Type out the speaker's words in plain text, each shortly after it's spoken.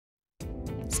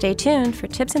Stay tuned for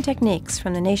tips and techniques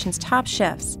from the nation's top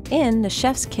chefs in the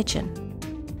Chef's Kitchen.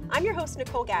 I'm your host,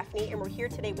 Nicole Gaffney, and we're here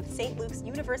today with St. Luke's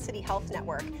University Health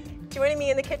Network. Joining me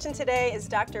in the kitchen today is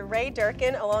Dr. Ray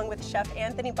Durkin, along with Chef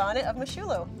Anthony Bonett of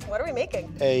Moshulu. What are we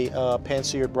making? A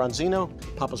pan-seared Bronzino,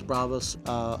 Papa's Bravas,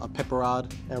 a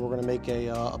pepperad, and we're going to make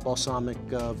a balsamic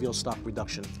veal stock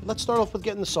reduction. Let's start off with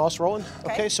getting the sauce rolling.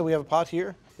 Okay, so we have a pot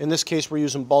here. In this case, we're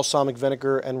using balsamic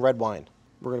vinegar and red wine.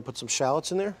 We're going to put some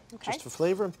shallots in there, just for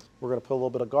flavor. We're going to put a little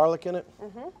bit of garlic in it,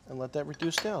 and let that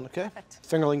reduce down, okay? Perfect.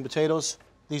 Fingerling potatoes.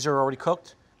 These are already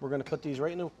cooked. We're going to put these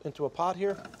right into a pot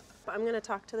here. I'm going to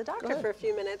talk to the doctor for a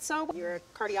few minutes. So you're a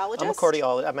cardiologist? I'm a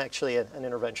cardiologist. I'm actually an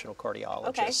interventional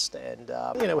cardiologist,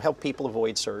 and help people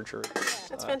avoid surgery.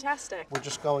 That's fantastic. We're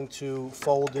just going to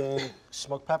fold in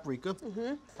smoked paprika.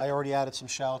 I already added some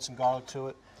shallots and garlic to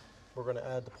it. We're going to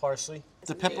add the parsley.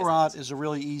 The pepperad is a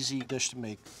really easy dish to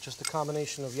make. Just a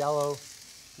combination of yellow,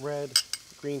 red,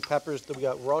 green peppers. We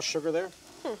got raw sugar there.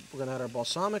 We're going to add our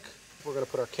balsamic. We're going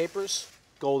to put our capers,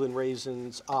 golden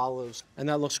raisins, olives, and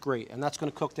that looks great. And that's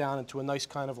going to cook down into a nice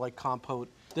kind of like compote.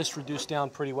 This reduced down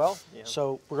pretty well. Yeah.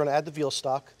 So we're going to add the veal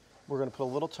stock. We're going to put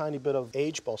a little tiny bit of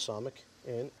aged balsamic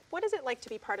in. What is it like to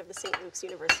be part of the St. Luke's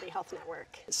University Health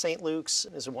Network? St. Luke's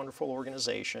is a wonderful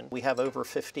organization. We have over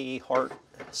 50 heart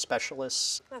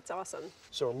specialists. That's awesome.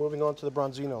 So we're moving on to the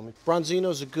Bronzino. Bronzino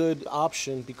is a good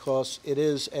option because it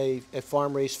is a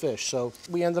farm-raised fish. So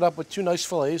we ended up with two nice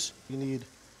fillets. You need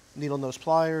needle nose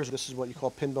pliers. This is what you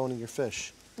call pin boning your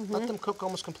fish. Let them cook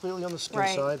almost completely on the skin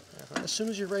side. As soon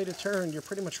as you're ready to turn, you're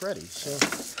pretty much ready.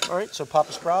 So, all right, so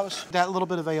Papa's Bravas. That little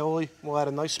bit of aioli will add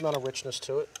a nice amount of richness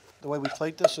to it. The way we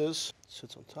plate this is, it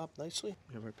sits on top nicely.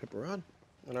 We have our pepperad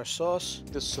and our sauce.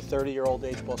 This is a 30-year-old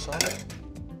aged balsamic.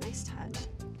 Nice touch.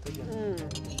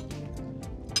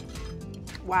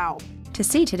 Wow. To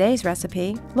see today's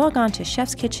recipe, log on to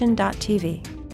chefskitchen.tv.